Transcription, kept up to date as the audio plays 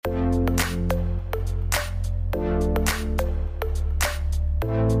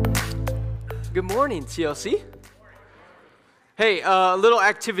Good morning, TLC. Hey, a little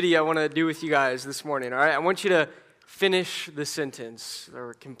activity I want to do with you guys this morning, all right? I want you to finish the sentence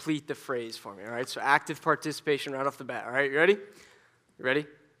or complete the phrase for me, all right? So active participation right off the bat, all right? You ready? You ready? Yes.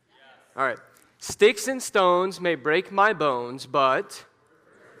 All right. Sticks and stones may break my bones, but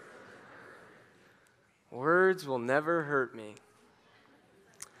words will never hurt me.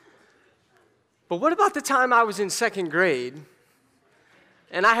 But what about the time I was in second grade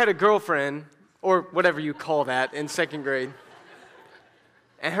and I had a girlfriend, or whatever you call that, in second grade,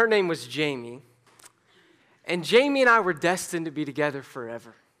 and her name was Jamie, and Jamie and I were destined to be together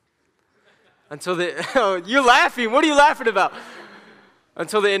forever. Until the, you're laughing, what are you laughing about?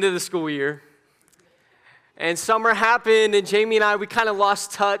 Until the end of the school year. And summer happened, and Jamie and I, we kind of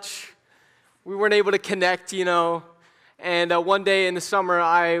lost touch. We weren't able to connect, And one day in the summer,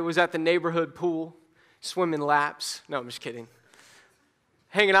 I was at the neighborhood pool, swimming laps. No, I'm just kidding.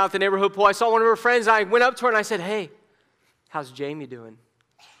 Hanging out at the neighborhood pool. I saw one of her friends. I went up to her and I said, "Hey, how's Jamie doing?"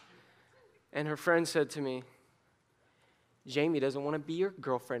 And her friend said to me, "Jamie doesn't want to be your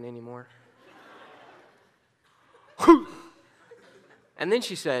girlfriend anymore." And then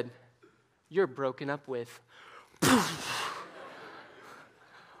she said, "You're broken up with."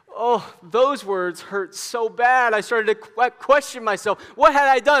 Oh, those words hurt so bad. I started to question myself. What had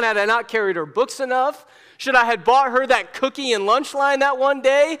I done? Had I not carried her books enough? Should I have bought her that cookie and lunch line that one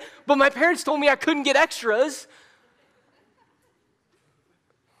day? But my parents told me I couldn't get extras.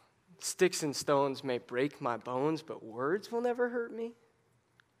 Sticks and stones may break my bones, but words will never hurt me.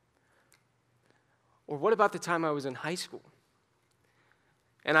 Or what about the time I was in high school?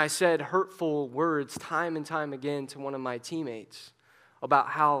 And I said hurtful words time and time again to one of my teammates about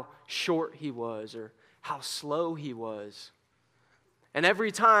how short he was or how slow he was. And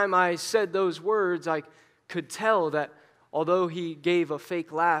every time I said those words, I could tell that although he gave a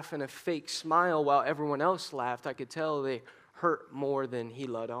fake laugh and a fake smile while everyone else laughed, I could tell they hurt more than he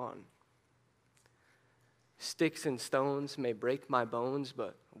let on. Sticks and stones may break my bones,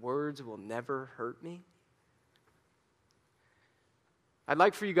 but words will never hurt me. I'd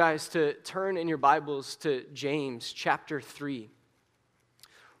like for you guys to turn in your Bibles to James chapter 3.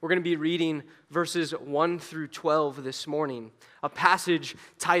 We're going to be reading verses 1 through 12 this morning, a passage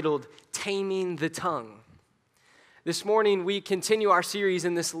titled Taming the Tongue. This morning, we continue our series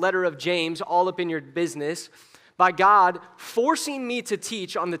in this letter of James, All Up in Your Business, by God forcing me to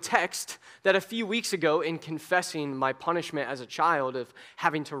teach on the text that a few weeks ago, in confessing my punishment as a child of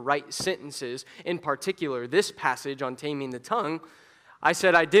having to write sentences, in particular this passage on taming the tongue, I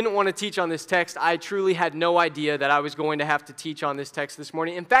said I didn't want to teach on this text. I truly had no idea that I was going to have to teach on this text this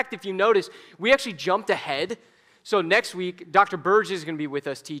morning. In fact, if you notice, we actually jumped ahead. So next week, Dr. Burge is going to be with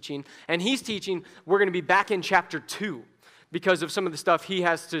us teaching, and he's teaching, we're going to be back in chapter 2 because of some of the stuff he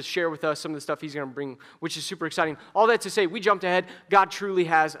has to share with us, some of the stuff he's going to bring, which is super exciting. All that to say, we jumped ahead. God truly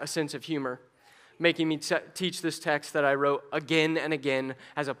has a sense of humor, making me teach this text that I wrote again and again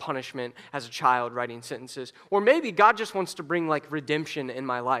as a punishment as a child writing sentences. Or maybe God just wants to bring redemption in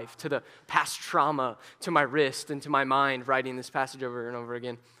my life, to the past trauma, to my wrist and to my mind, writing this passage over and over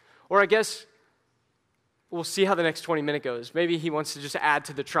again. Or I guess we'll see how the next 20 minutes goes. Maybe he wants to just add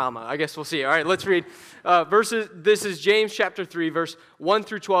to the trauma. I guess we'll see. All right, let's read verses. This is James chapter 3, verse 1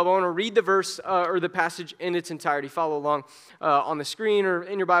 through 12. I want to read the verse or the passage in its entirety. Follow along on the screen or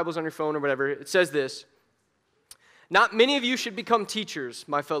in your Bibles on your phone or whatever. It says this: "Not many of you should become teachers,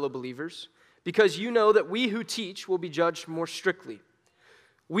 my fellow believers, because you know that we who teach will be judged more strictly.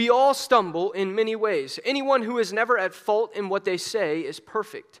 We all stumble in many ways. Anyone who is never at fault in what they say is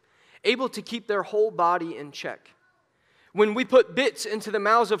perfect, able to keep their whole body in check. When we put bits into the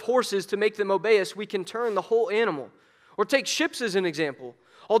mouths of horses to make them obey us, we can turn the whole animal. Or take ships as an example.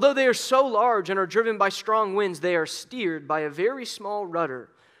 Although they are so large and are driven by strong winds, they are steered by a very small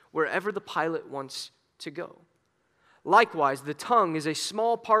rudder wherever the pilot wants to go. Likewise, the tongue is a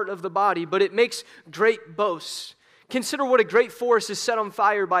small part of the body, but it makes great boasts. Consider what a great forest is set on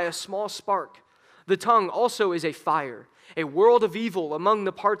fire by a small spark. The tongue also is a fire, a world of evil among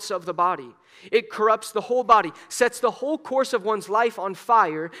the parts of the body. It corrupts the whole body, sets the whole course of one's life on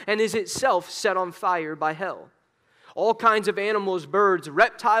fire, and is itself set on fire by hell. All kinds of animals, birds,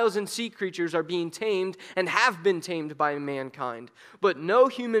 reptiles, and sea creatures are being tamed and have been tamed by mankind, but no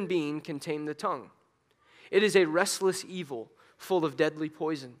human being can tame the tongue. It is a restless evil, full of deadly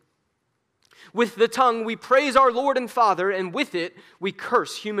poison. With the tongue we praise our Lord and Father, and with it we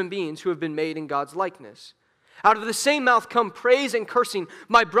curse human beings who have been made in God's likeness. Out of the same mouth come praise and cursing.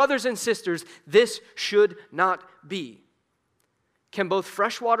 My brothers and sisters, this should not be. Can both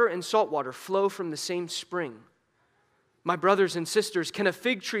fresh water and salt water flow from the same spring? My brothers and sisters, can a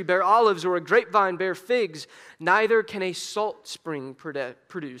fig tree bear olives or a grapevine bear figs? Neither can a salt spring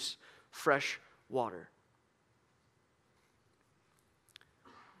produce fresh water.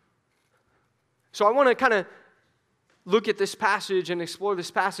 So I want to kind of look at this passage and explore this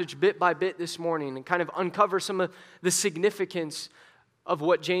passage bit by bit this morning and kind of uncover some of the significance of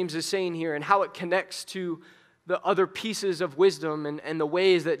what James is saying here and how it connects to the other pieces of wisdom and the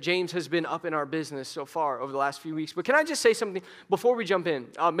ways that James has been up in our business so far over the last few weeks. But can I just say something before we jump in?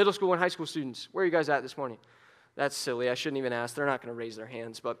 Middle school and high school students, where are you guys at this morning? That's silly. I shouldn't even ask. They're not going to raise their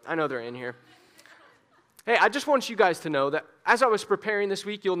hands, but I know they're in here. Hey, I just want you guys to know that as I was preparing this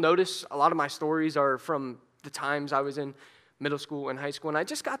week, you'll notice a lot of my stories are from the times I was in middle school and high school, and I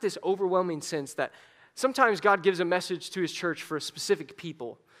just got this overwhelming sense that sometimes God gives a message to his church for a specific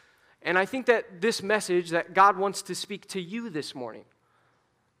people. And I think that this message that God wants to speak to you this morning,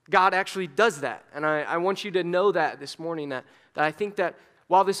 God actually does that. And I want you to know that this morning, that I think that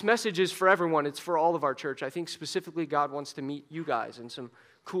while this message is for everyone, it's for all of our church, I think specifically God wants to meet you guys in some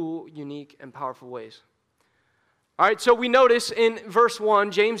cool, unique, and powerful ways. All right, so we notice in verse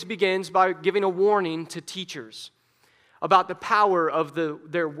 1, James begins by giving a warning to teachers about the power of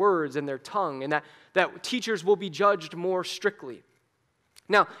their words and their tongue, and that teachers will be judged more strictly.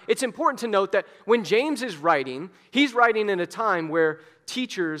 Now, it's important to note that when James is writing, he's writing in a time where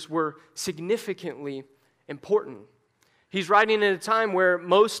teachers were significantly important. He's writing in a time where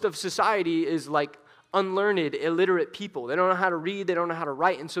most of society is like unlearned, illiterate people. They don't know how to read, they don't know how to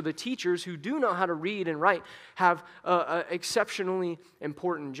write, and so the teachers who do know how to read and write have an exceptionally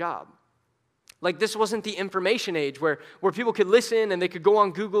important job. Like, this wasn't the information age where people could listen and they could go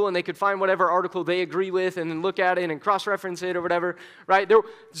on Google and they could find whatever article they agree with and then look at it and cross-reference it or whatever, right?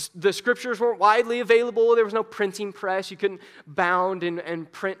 The scriptures weren't widely available. There was no printing press. You couldn't bound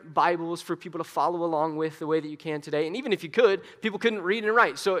and print Bibles for people to follow along with the way that you can today. And even if you could, people couldn't read and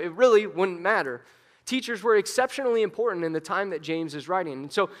write, so it really wouldn't matter. Teachers were exceptionally important in the time that James is writing.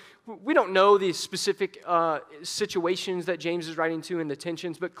 And so we don't know the specific situations that James is writing to and the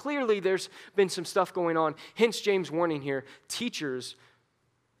tensions, but clearly there's been some stuff going on. Hence James' warning here, teachers,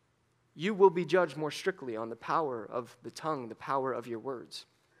 you will be judged more strictly on the power of the tongue, the power of your words.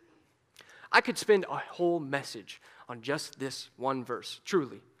 I could spend a whole message on just this one verse,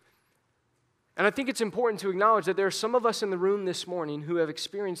 truly. And I think it's important to acknowledge that there are some of us in the room this morning who have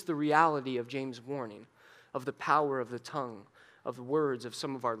experienced the reality of James' warning, of the power of the tongue, of the words of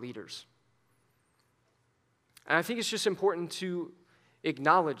some of our leaders. And I think it's just important to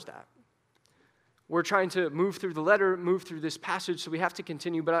acknowledge that. We're trying to move through the letter, move through this passage, so we have to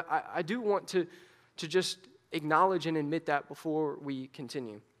continue, but I do want to just acknowledge and admit that before we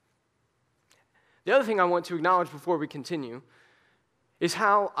continue. The other thing I want to acknowledge before we continue is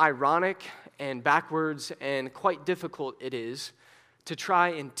how ironic and backwards and quite difficult it is to try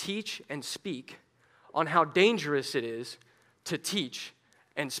and teach and speak on how dangerous it is to teach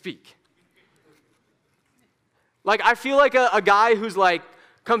and speak. Like, I feel like a guy who's like,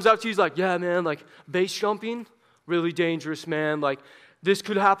 comes up to you, he's like, yeah, man, like, base jumping, really dangerous, man. Like, this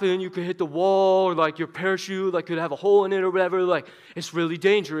could happen, you could hit the wall, or like your parachute, like, could have a hole in it or whatever, like, it's really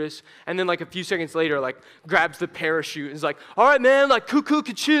dangerous. And then like a few seconds later, like, grabs the parachute and is like, all right, man, like, cuckoo,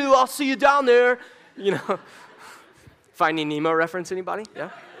 ka-choo, I'll see you down there, you know. Finding Nemo reference, anybody? Yeah?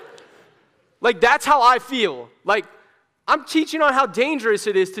 Like, that's how I feel. Like, I'm teaching on how dangerous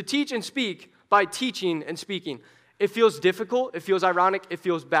it is to teach and speak by teaching and speaking. It feels difficult, it feels ironic, it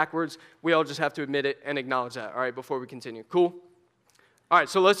feels backwards. We all just have to admit it and acknowledge that, all right, before we continue. Cool? All right,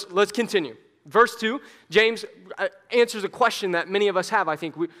 so let's continue. Verse 2, James answers a question that many of us have, I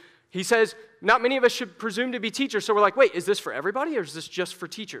think. He says, not many of us should presume to be teachers. So we're like, wait, is this for everybody or is this just for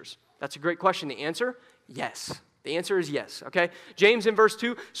teachers? That's a great question. The answer, yes. The answer is yes, okay? James in verse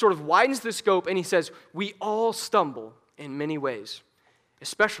 2 sort of widens the scope and he says, we all stumble in many ways,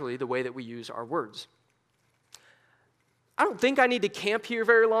 especially the way that we use our words. I don't think I need to camp here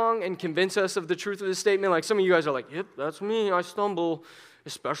very long and convince us of the truth of this statement. Like, some of you guys are like, yep, that's me. I stumble,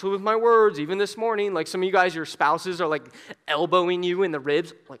 especially with my words, even this morning. Like, some of you guys, your spouses are like elbowing you in the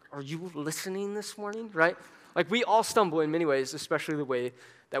ribs. Like, are you listening this morning, right? Like, we all stumble in many ways, especially the way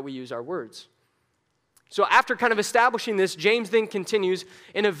that we use our words. So after kind of establishing this, James then continues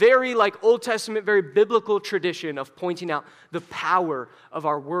in a very like Old Testament, very biblical tradition of pointing out the power of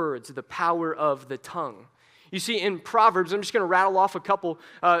our words, the power of the tongue. You see, in Proverbs, I'm just going to rattle off a couple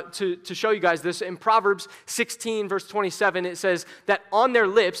to show you guys this. In Proverbs 16, verse 27, it says that on their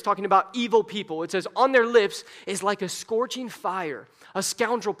lips, talking about evil people, it says, on their lips is like a scorching fire. A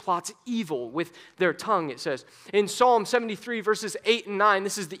scoundrel plots evil with their tongue, it says. In Psalm 73, verses 8 and 9,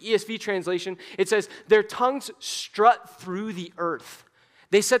 this is the ESV translation, it says, their tongues strut through the earth.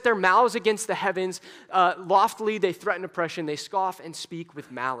 They set their mouths against the heavens. Loftily, they threaten oppression. They scoff and speak with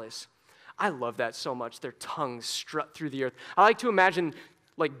malice. I love that so much. Their tongues strut through the earth. I like to imagine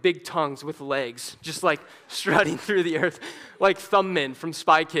like big tongues with legs, just like strutting through the earth, like Thumbmen from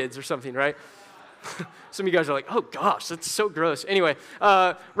Spy Kids or something, right? Some of you guys are like, oh gosh, that's so gross. Anyway,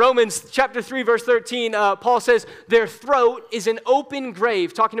 Romans chapter 3, verse 13, Paul says, their throat is an open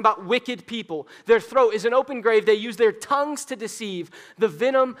grave, talking about wicked people. Their throat is an open grave. They use their tongues to deceive. The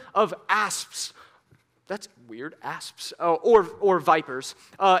venom of asps, that's weird, asps, or vipers,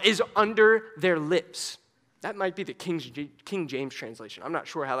 is under their lips. That might be the King James translation. I'm not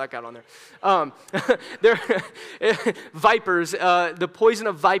sure how that got on there. Vipers, the poison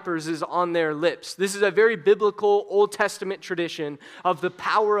of vipers is on their lips. This is a very biblical Old Testament tradition of the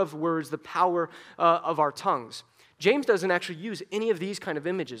power of words, the power of our tongues. James doesn't actually use any of these kind of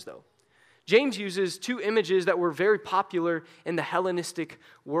images, though. James uses two images that were very popular in the Hellenistic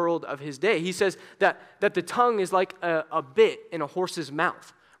world of his day. He says that the tongue is like a bit in a horse's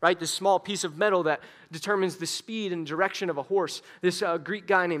mouth. Right, this small piece of metal that determines the speed and direction of a horse. This Greek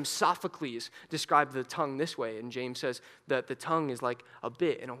guy named Sophocles described the tongue this way, and James says that the tongue is like a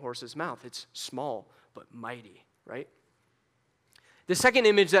bit in a horse's mouth. It's small but mighty, right? The second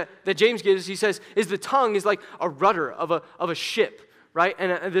image that James gives, he says, is the tongue is like a rudder of a ship, right?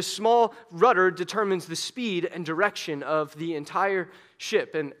 And this small rudder determines the speed and direction of the entire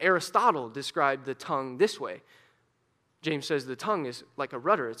ship. And Aristotle described the tongue this way. James says the tongue is like a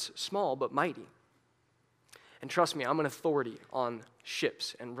rudder. It's small but mighty. And trust me, I'm an authority on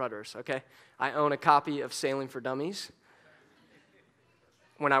ships and rudders, okay? I own a copy of Sailing for Dummies.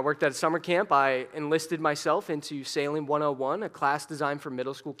 When I worked at a summer camp, I enlisted myself into Sailing 101, a class designed for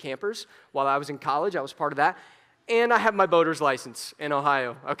middle school campers. While I was in college, I was part of that. And I have my boater's license in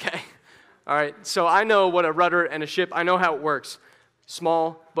Ohio, okay? All right, so I know what a rudder and a ship, I know how it works.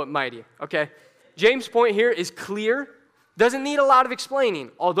 Small but mighty, okay? James' point here is clear. Doesn't need a lot of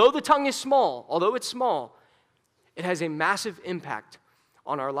explaining. Although the tongue is small, it has a massive impact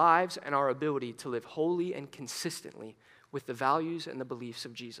on our lives and our ability to live holy and consistently with the values and the beliefs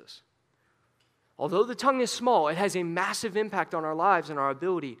of Jesus. Although the tongue is small, it has a massive impact on our lives and our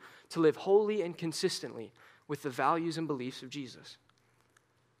ability to live holy and consistently with the values and beliefs of Jesus.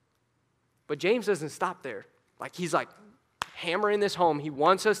 But James doesn't stop there. He's hammering this home. He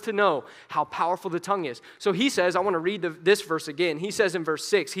wants us to know how powerful the tongue is. So he says, I want to read this verse again. He says in verse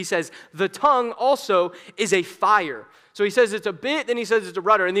 6, he says, the tongue also is a fire. So he says it's a bit, then he says it's a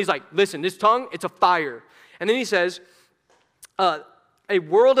rudder. And he's like, listen, this tongue, it's a fire. And then he says, a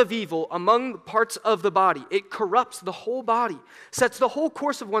world of evil among parts of the body. It corrupts the whole body, sets the whole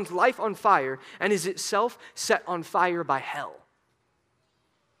course of one's life on fire, and is itself set on fire by hell.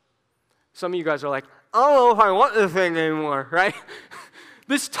 Some of you guys are like, I don't know if I want this thing anymore, right?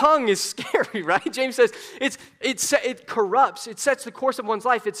 This tongue is scary, right? James says it corrupts. It sets the course of one's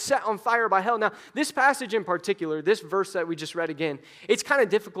life. It's set on fire by hell. Now, this passage in particular, this verse that we just read again, it's kind of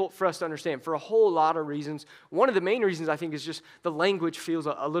difficult for us to understand for a whole lot of reasons. One of the main reasons, I think, is just the language feels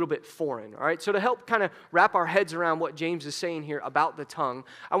a little bit foreign, all right? So to help kind of wrap our heads around what James is saying here about the tongue,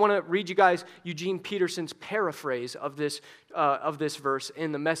 I want to read you guys Eugene Peterson's paraphrase of this verse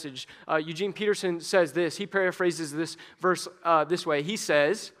in the Message. Eugene Peterson says this. He paraphrases this verse this way. He says,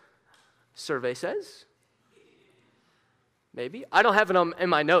 survey says, maybe. I don't have it in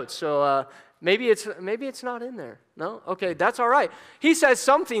my notes, so maybe it's not in there. No? Okay, that's all right. He says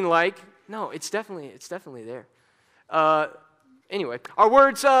something like, no, it's definitely there. Anyway, our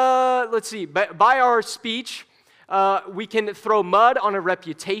words, let's see. By our speech, we can throw mud on a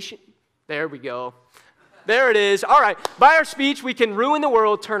reputation. There we go. There it is. All right. By our speech, we can ruin the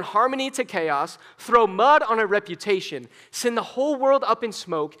world, turn harmony to chaos, throw mud on a reputation, send the whole world up in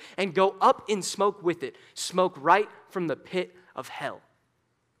smoke, and go up in smoke with it. Smoke right from the pit of hell.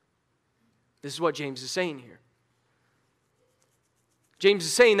 This is what James is saying here. James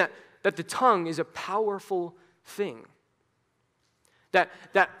is saying that the tongue is a powerful thing. That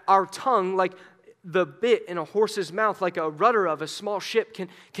our tongue, like the bit in a horse's mouth, like a rudder of a small ship,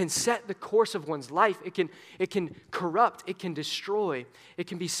 can set the course of one's life. It can corrupt. It can destroy. It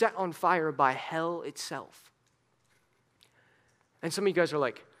can be set on fire by hell itself. And some of you guys are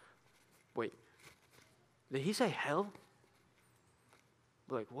like, wait, did he say hell?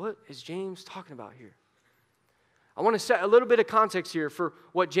 We're like, what is James talking about here? I want to set a little bit of context here for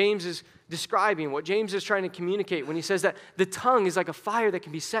what James is describing, what James is trying to communicate when he says that the tongue is like a fire that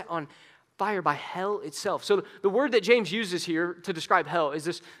can be set on fire by hell itself. So the word that James uses here to describe hell is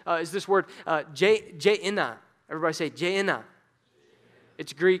this word, Gehenna. Everybody say Gehenna.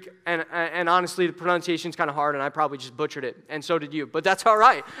 It's Greek, and honestly, the pronunciation's kind of hard, and I probably just butchered it, and so did you, but that's all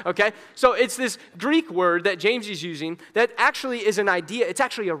right, okay? So it's this Greek word that James is using that actually is an idea. It's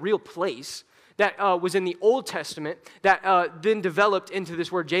actually a real place that was in the Old Testament that then developed into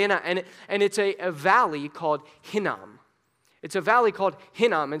this word Gehenna, and it's a valley called Hinnom. It's a valley called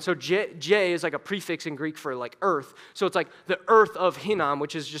Hinnom, and so J is like a prefix in Greek for like earth, so it's like the earth of Hinnom,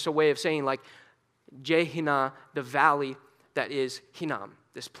 which is just a way of saying like Gehenna, the valley that is Hinnom,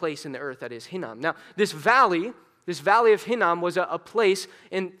 this place in the earth that is Hinnom. Now, this valley of Hinnom was a place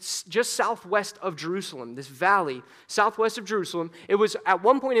in just southwest of Jerusalem. This valley, southwest of Jerusalem, it was, at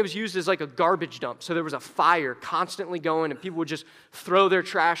one point it was used as like a garbage dump. So there was a fire constantly going, and people would just throw their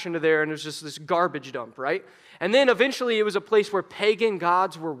trash into there, and it was just this garbage dump, right? And then eventually it was a place where pagan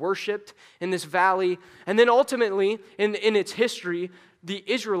gods were worshipped in this valley. And then ultimately, in its history, the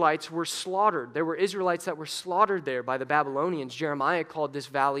Israelites were slaughtered. There were Israelites that were slaughtered there by the Babylonians. Jeremiah called this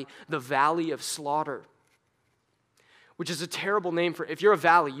valley the Valley of Slaughter, which is a terrible name for, if you're a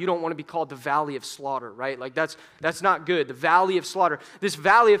valley, you don't want to be called the Valley of Slaughter, right? Like that's not good. The Valley of Slaughter. This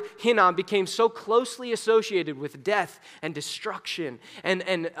Valley of Hinnom became so closely associated with death and destruction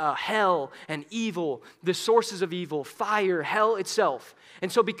and hell and evil, the sources of evil, fire, hell itself.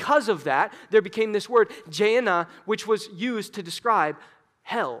 And so because of that, there became this word, Gehenna, which was used to describe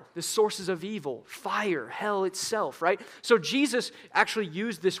hell, the sources of evil, fire, hell itself, right? So Jesus actually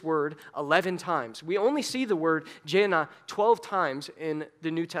used this word 11 times. We only see the word Gehenna 12 times in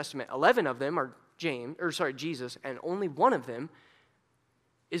the New Testament. 11 of them are Jesus, and only one of them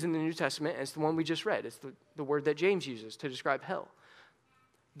is in the New Testament, and it's the one we just read. It's the word that James uses to describe hell.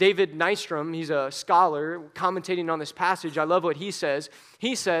 David Nystrom, he's a scholar commentating on this passage. I love what he says.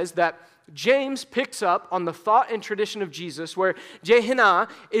 He says that James picks up on the thought and tradition of Jesus where Gehenna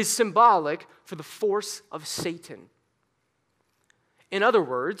is symbolic for the force of Satan. In other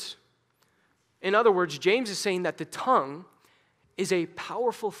words, James is saying that the tongue is a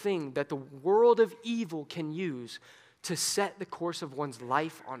powerful thing that the world of evil can use to set the course of one's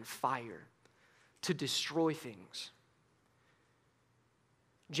life on fire, to destroy things.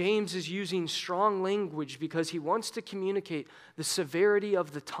 James is using strong language because he wants to communicate the severity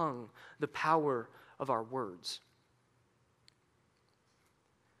of the tongue, the power of our words.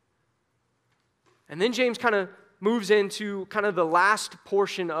 And then James kind of moves into kind of the last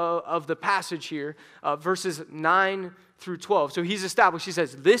portion of the passage here, verses 9 through 12. So he's established, he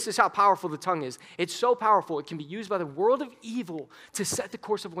says, this is how powerful the tongue is. It's so powerful, it can be used by the world of evil to set the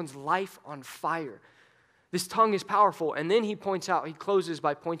course of one's life on fire. This tongue is powerful. And then he closes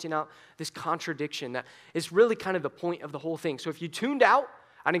by pointing out this contradiction that is really kind of the point of the whole thing. So if you tuned out,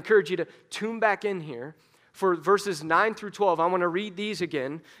 I'd encourage you to tune back in here. For verses 9 through 12, I want to read these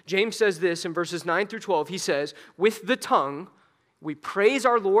again. James says this in verses 9 through 12. He says, with the tongue we praise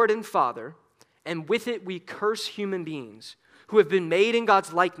our Lord and Father, and with it we curse human beings who have been made in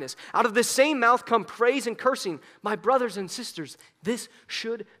God's likeness. Out of the same mouth come praise and cursing. My brothers and sisters, this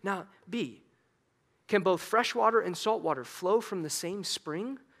should not be. Can both fresh water and salt water flow from the same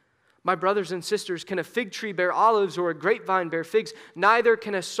spring? My brothers and sisters, can a fig tree bear olives or a grapevine bear figs? Neither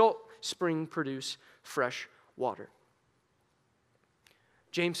can a salt spring produce fresh water.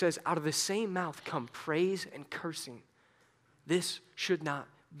 James says, out of the same mouth come praise and cursing. This should not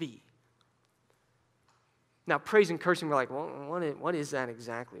be. Now, praise and cursing, we're like, well, what is that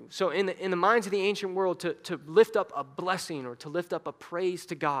exactly? So in the minds of the ancient world, to lift up a blessing or to lift up a praise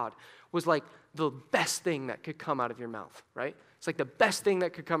to God was like the best thing that could come out of your mouth, right? It's like the best thing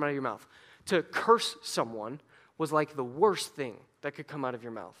that could come out of your mouth. To curse someone was like the worst thing that could come out of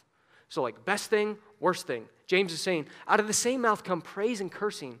your mouth. So like best thing, worst thing. James is saying, out of the same mouth come praise and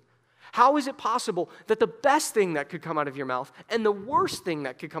cursing. How is it possible that the best thing that could come out of your mouth and the worst thing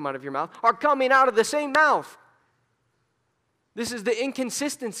that could come out of your mouth are coming out of the same mouth? This is the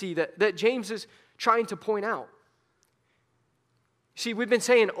inconsistency that James is trying to point out. See, we've been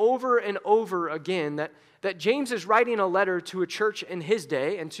saying over and over again that James is writing a letter to a church in his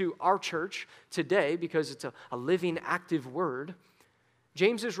day and to our church today because it's a living, active word.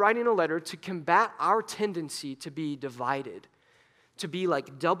 James is writing a letter to combat our tendency to be divided, to be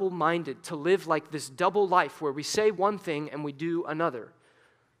like double-minded, to live like this double life where we say one thing and we do another.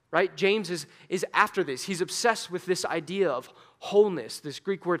 Right? James is after this. He's obsessed with this idea of wholeness, this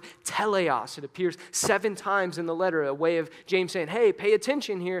Greek word teleos. It appears 7 times in the letter, a way of James saying, hey, pay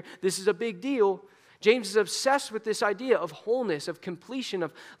attention here. This is a big deal. James is obsessed with this idea of wholeness, of completion,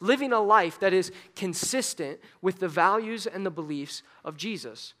 of living a life that is consistent with the values and the beliefs of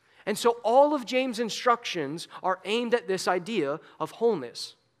Jesus. And so all of James' instructions are aimed at this idea of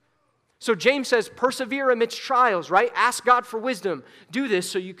wholeness. So James says, persevere amidst trials, right? Ask God for wisdom. Do this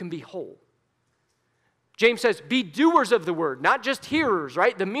so you can be whole. James says, be doers of the word, not just hearers,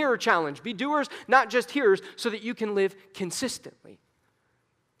 right? The mirror challenge. Be doers, not just hearers, so that you can live consistently.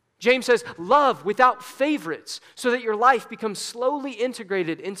 James says, love without favorites, so that your life becomes slowly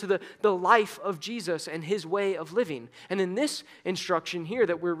integrated into the life of Jesus and his way of living. And in this instruction here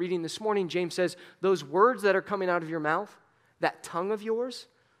that we're reading this morning, James says, those words that are coming out of your mouth, that tongue of yours,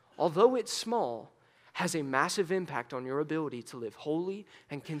 although it's small, has a massive impact on your ability to live wholly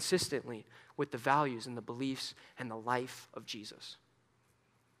and consistently with the values and the beliefs and the life of Jesus.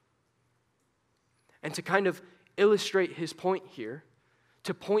 And to kind of illustrate his point here,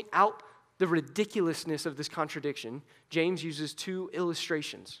 to point out the ridiculousness of this contradiction, James uses two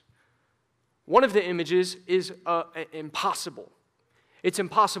illustrations. One of the images is impossible. It's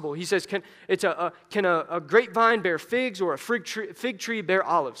impossible. He says, can a grapevine bear figs or a fig tree bear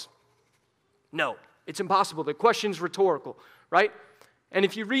olives? No, it's impossible. The question's rhetorical, right? And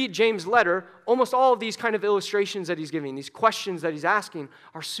if you read James' letter, almost all of these kind of illustrations that he's giving, these questions that he's asking,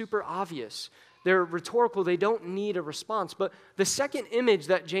 are super obvious. They're rhetorical. They don't need a response. But the second image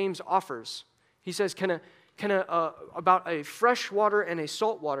that James offers, he says, about a fresh water and a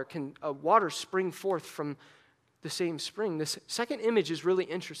salt water, can a water spring forth from the same spring? This second image is really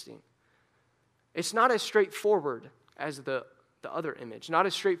interesting. It's not as straightforward as the other image, not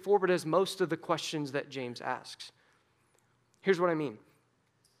as straightforward as most of the questions that James asks. Here's what I mean.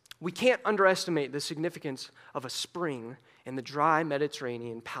 We can't underestimate the significance of a spring in the dry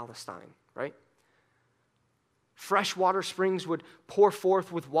Mediterranean Palestine, right? Freshwater springs would pour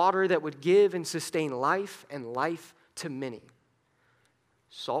forth with water that would give and sustain life and life to many.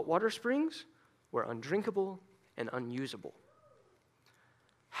 Saltwater springs were undrinkable and unusable.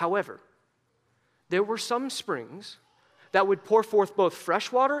 However, there were some springs that would pour forth both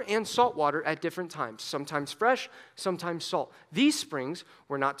fresh water and salt water at different times, sometimes fresh, sometimes salt. These springs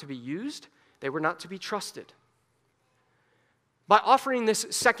were not to be used, they were not to be trusted. By offering this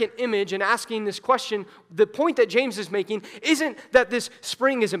second image and asking this question, the point that James is making isn't that this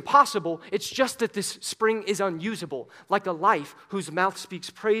spring is impossible, it's just that this spring is unusable, like a life whose mouth speaks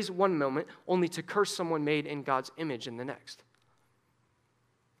praise one moment, only to curse someone made in God's image in the next.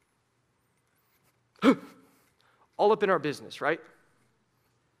 All up in our business, right?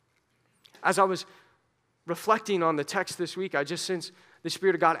 As I was reflecting on the text this week, I just sensed the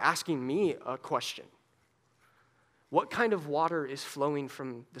Spirit of God asking me a question. What kind of water is flowing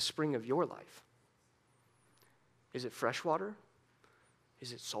from the spring of your life? Is it fresh water?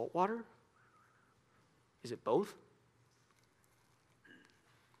 Is it salt water? Is it both?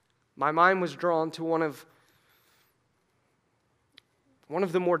 My mind was drawn to one of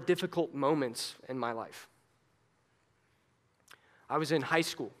the more difficult moments in my life. I was in high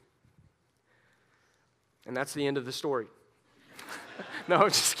school, and that's the end of the story. No, I'm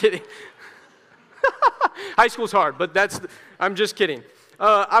just kidding. High school's hard, but I'm just kidding.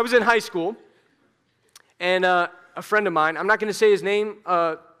 I was in high school, and a friend of mine, I'm not going to say his name,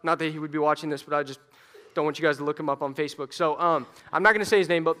 not that he would be watching this, but I just don't want you guys to look him up on Facebook. So I'm not going to say his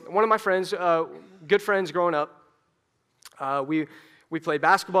name, but one of my friends, good friends growing up, we played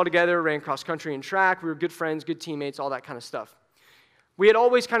basketball together, ran cross country and track. We were good friends, good teammates, all that kind of stuff. We had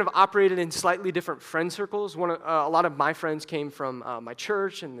always kind of operated in slightly different friend circles. A lot of my friends came from my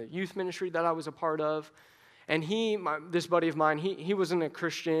church and the youth ministry that I was a part of. And this buddy of mine, he wasn't a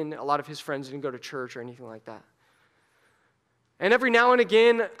Christian. A lot of his friends didn't go to church or anything like that. And every now and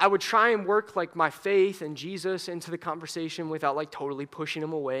again, I would try and work like my faith and Jesus into the conversation without like totally pushing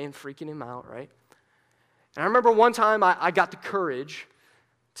him away and freaking him out, right? And I remember one time I got the courage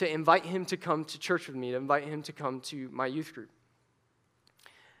to invite him to come to church with me, to invite him to come to my youth group.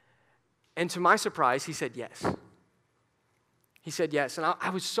 And to my surprise, he said yes. He said yes. And I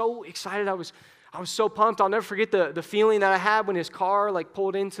was so excited. I was so pumped. I'll never forget the feeling that I had when his car like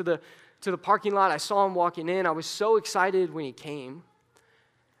pulled into the parking lot. I saw him walking in. I was so excited when he came.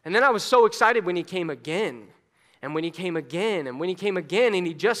 And then I was so excited when he came again. And when he came again. And when he came again. And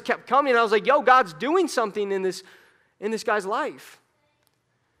he just kept coming. And I was like, yo, God's doing something in this guy's life.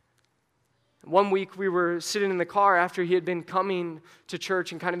 One week we were sitting in the car after he had been coming to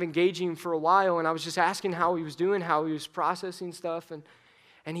church and kind of engaging for a while, and I was just asking how he was doing, how he was processing stuff,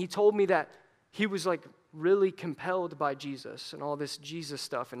 and he told me that he was like really compelled by Jesus and all this Jesus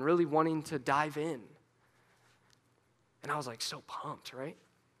stuff and really wanting to dive in. And I was like so pumped, right?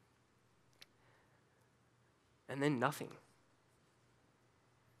 and then nothing.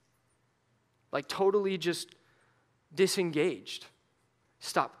 Like totally just disengaged.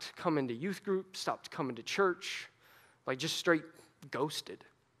 Stopped coming to youth group, stopped coming to church, like just straight ghosted.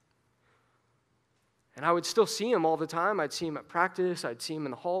 And I would still see him all the time. I'd see him at practice. I'd see him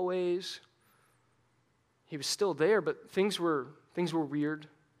in the hallways. He was still there, but things were weird.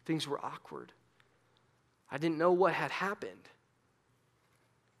 Things were awkward. I didn't know what had happened.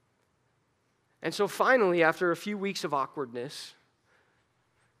 And so finally, after a few weeks of awkwardness,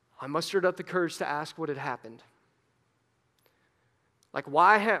 I mustered up the courage to ask what had happened. Like,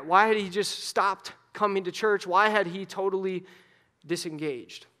 why had he just stopped coming to church? Why had he totally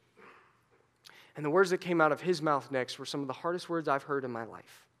disengaged? And the words that came out of his mouth next were some of the hardest words I've heard in my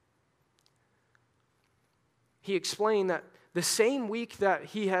life. He explained that the same week that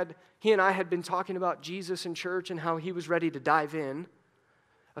he and I had been talking about Jesus in church and how he was ready to dive in,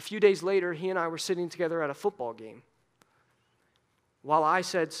 a few days later, he and I were sitting together at a football game while I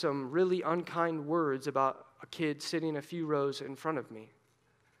said some really unkind words about a kid sitting a few rows in front of me.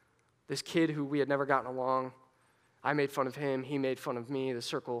 This kid who we had never gotten along. I made fun of him, he made fun of me. The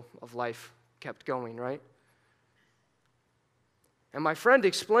circle of life kept going, right? And my friend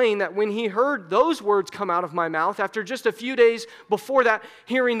explained that when he heard those words come out of my mouth, after just a few days before that,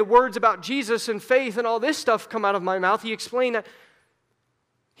 hearing the words about Jesus and faith and all this stuff come out of my mouth, he explained that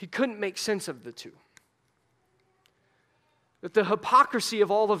he couldn't make sense of the two. That the hypocrisy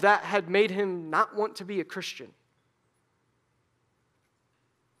of all of that had made him not want to be a Christian.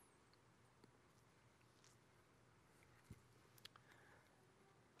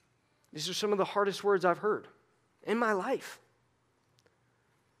 These are some of the hardest words I've heard in my life.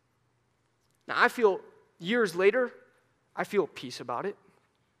 Now, I feel, years later, I feel peace about it.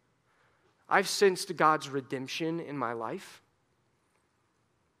 I've sensed God's redemption in my life.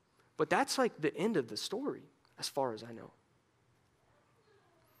 But that's like the end of the story, as far as I know.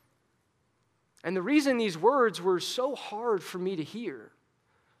 And the reason these words were so hard for me to hear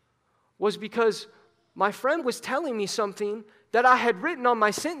was because my friend was telling me something that I had written on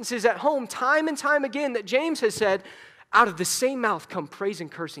my sentences at home time and time again that James has said, out of the same mouth come praise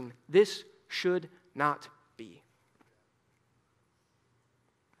and cursing. This should not be.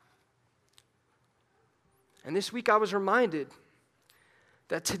 And this week I was reminded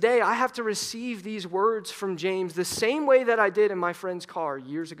that today I have to receive these words from James the same way that I did in my friend's car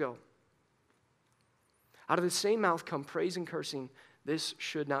years ago. Out of the same mouth come praise and cursing. This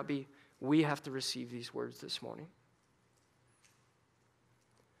should not be. We have to receive these words this morning.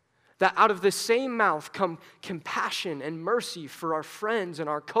 That out of the same mouth come compassion and mercy for our friends and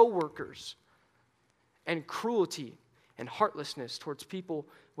our coworkers, and cruelty and heartlessness towards people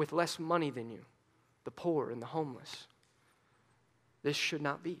with less money than you, the poor and the homeless. This should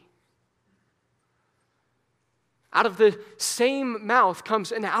not be. Out of the same mouth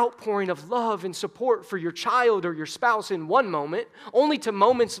comes an outpouring of love and support for your child or your spouse in one moment, only to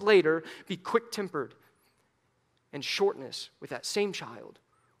moments later be quick-tempered and shortness with that same child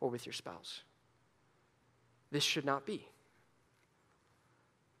or with your spouse. This should not be.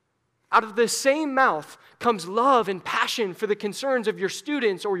 Out of the same mouth comes love and passion for the concerns of your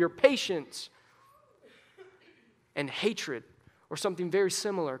students or your patients, and hatred or something very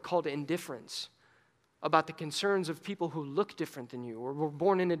similar called indifference about the concerns of people who look different than you or were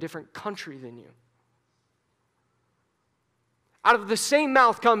born in a different country than you. Out of the same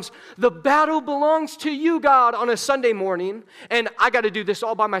mouth comes, the battle belongs to you, God, on a Sunday morning, and I got to do this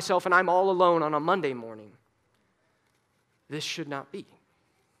all by myself, and I'm all alone on a Monday morning. This should not be.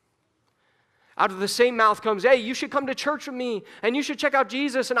 Out of the same mouth comes, hey, you should come to church with me, and you should check out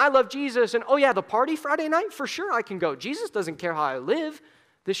Jesus, and I love Jesus, and oh yeah, the party Friday night, for sure I can go. Jesus doesn't care how I live.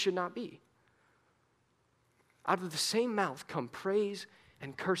 This should not be. Out of the same mouth come praise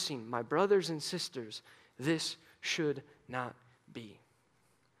and cursing. My brothers and sisters, this should not be.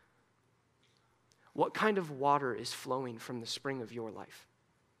 What kind of water is flowing from the spring of your life?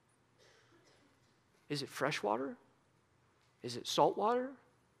 Is it fresh water? Is it salt water?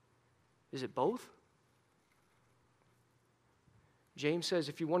 Is it both? James says,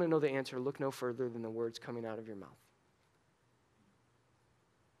 if you want to know the answer, look no further than the words coming out of your mouth.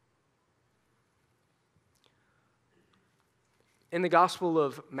 In the Gospel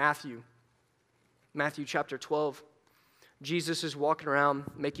of Matthew chapter 12, Jesus is walking around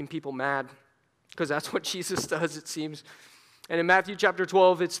making people mad, because that's what Jesus does, it seems. And in Matthew chapter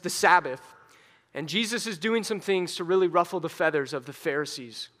 12, it's the Sabbath. And Jesus is doing some things to really ruffle the feathers of the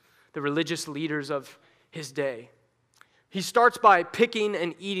Pharisees, the religious leaders of his day. He starts by picking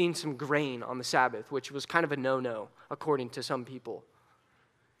and eating some grain on the Sabbath, which was kind of a no-no, according to some people.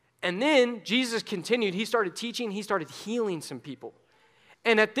 And then Jesus continued. He started teaching. He started healing some people.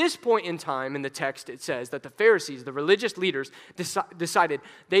 And at this point in time in the text, it says that the Pharisees, the religious leaders, decided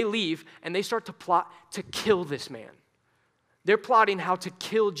they leave and they start to plot to kill this man. They're plotting how to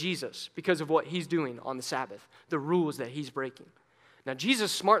kill Jesus because of what he's doing on the Sabbath, the rules that he's breaking. Now,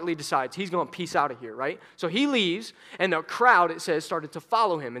 Jesus smartly decides he's going to peace out of here, right? So he leaves, and the crowd, it says, started to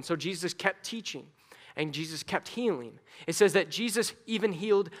follow him. And so Jesus kept teaching, and Jesus kept healing. It says that Jesus even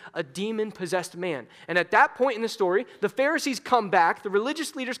healed a demon-possessed man. And at that point in the story, the Pharisees come back, the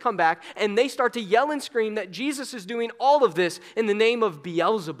religious leaders come back, and they start to yell and scream that Jesus is doing all of this in the name of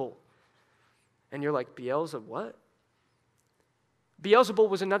Beelzebul. And you're like, Beelzebub what? Beelzebul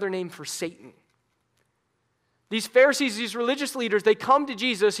was another name for Satan. These Pharisees, these religious leaders, they come to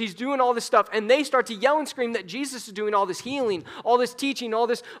Jesus, he's doing all this stuff, and they start to yell and scream that Jesus is doing all this healing, all this teaching, all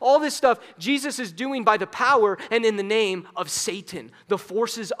this stuff Jesus is doing by the power and in the name of Satan, the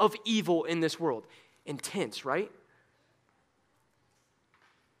forces of evil in this world. Intense, right?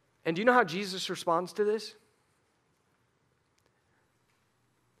 And do you know how Jesus responds to this?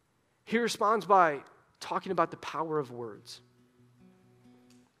 He responds by talking about the power of words.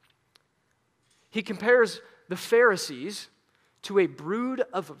 He compares the Pharisees to a brood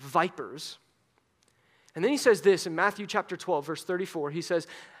of vipers. And then he says this in Matthew chapter 12, verse 34. He says,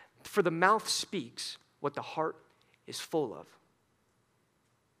 "For the mouth speaks what the heart is full of."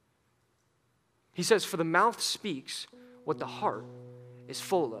 He says, "For the mouth speaks what the heart is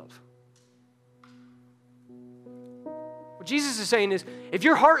full of." What Jesus is saying is, if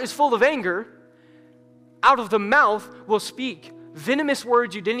your heart is full of anger, out of the mouth will speak venomous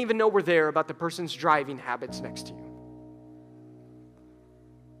words you didn't even know were there about the person's driving habits next to you.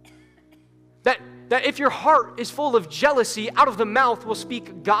 That if your heart is full of jealousy, out of the mouth will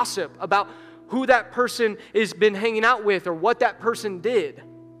speak gossip about who that person has been hanging out with or what that person did.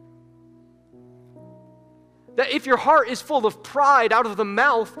 That if your heart is full of pride, out of the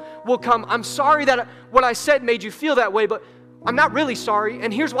mouth will come, "I'm sorry that what I said made you feel that way, but I'm not really sorry,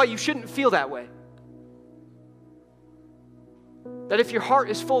 and here's why you shouldn't feel that way." That if your heart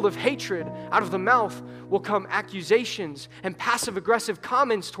is full of hatred, out of the mouth will come accusations and passive-aggressive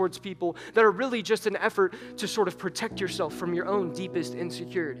comments towards people that are really just an effort to sort of protect yourself from your own deepest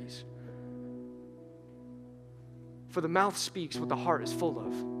insecurities. For the mouth speaks what the heart is full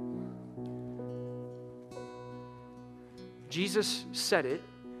of. Jesus said it.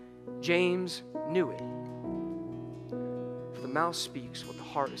 James knew it. For the mouth speaks what the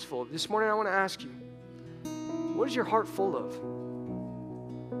heart is full of. This morning I want to ask you, what is your heart full of?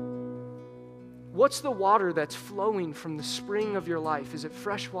 What's the water that's flowing from the spring of your life? Is it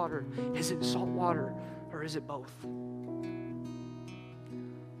fresh water? Is it salt water? Or is it both?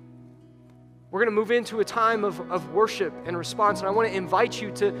 We're going to move into a time of worship and response, and I want to invite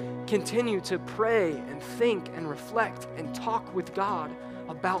you to continue to pray and think and reflect and talk with God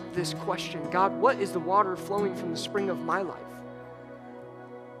about this question. God, what is the water flowing from the spring of my life?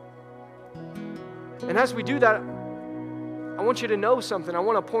 And as we do that, I want you to know something. I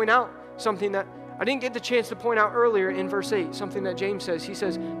want to point out something that I didn't get the chance to point out earlier in verse 8, something that James says. He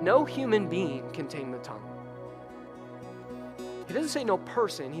says, no human being can tame the tongue. He doesn't say no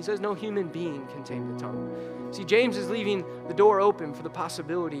person. He says no human being can tame the tongue. See, James is leaving the door open for the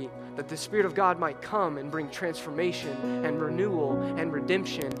possibility that the Spirit of God might come and bring transformation and renewal and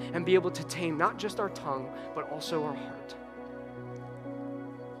redemption and be able to tame not just our tongue, but also our heart.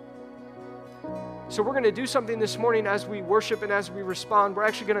 So we're going to do something this morning as we worship and as we respond. We're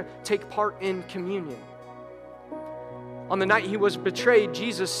actually going to take part in communion. On the night he was betrayed,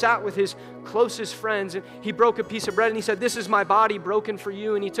 Jesus sat with his closest friends and he broke a piece of bread and he said, "This is my body broken for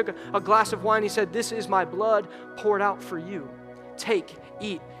you." And he took a glass of wine and he said, "This is my blood poured out for you. Take,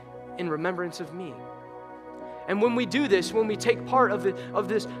 eat in remembrance of me." And when we do this, when we take part of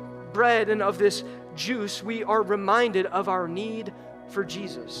this bread and of this juice, we are reminded of our need for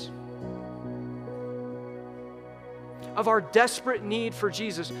Jesus. Of our desperate need for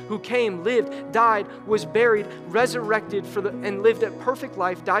Jesus, who came, lived, died, was buried, resurrected and lived a perfect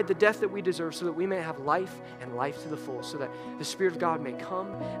life, died the death that we deserve so that we may have life and life to the full, so that the Spirit of God may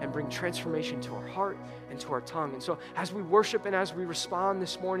come and bring transformation to our heart and to our tongue. And so as we worship and as we respond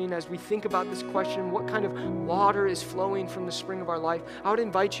this morning, as we think about this question, what kind of water is flowing from the spring of our life, I would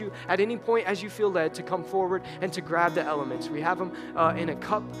invite you at any point as you feel led to come forward and to grab the elements. We have them in a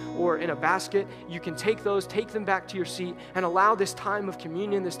cup or in a basket. You can take those, take them back to your seat, and allow this time of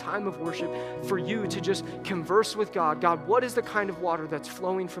communion, this time of worship, for you to just converse with God. God, what is the kind of water that's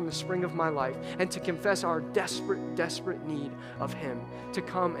flowing from the spring of my life? And to confess our desperate, desperate need of Him to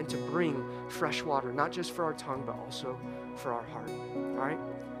come and to bring fresh water, not just for our tongue, but also for our heart. All right?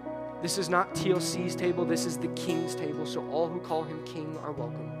 This is not TLC's table, this is the King's table, so all who call him King are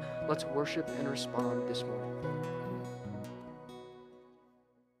welcome. Let's worship and respond this morning.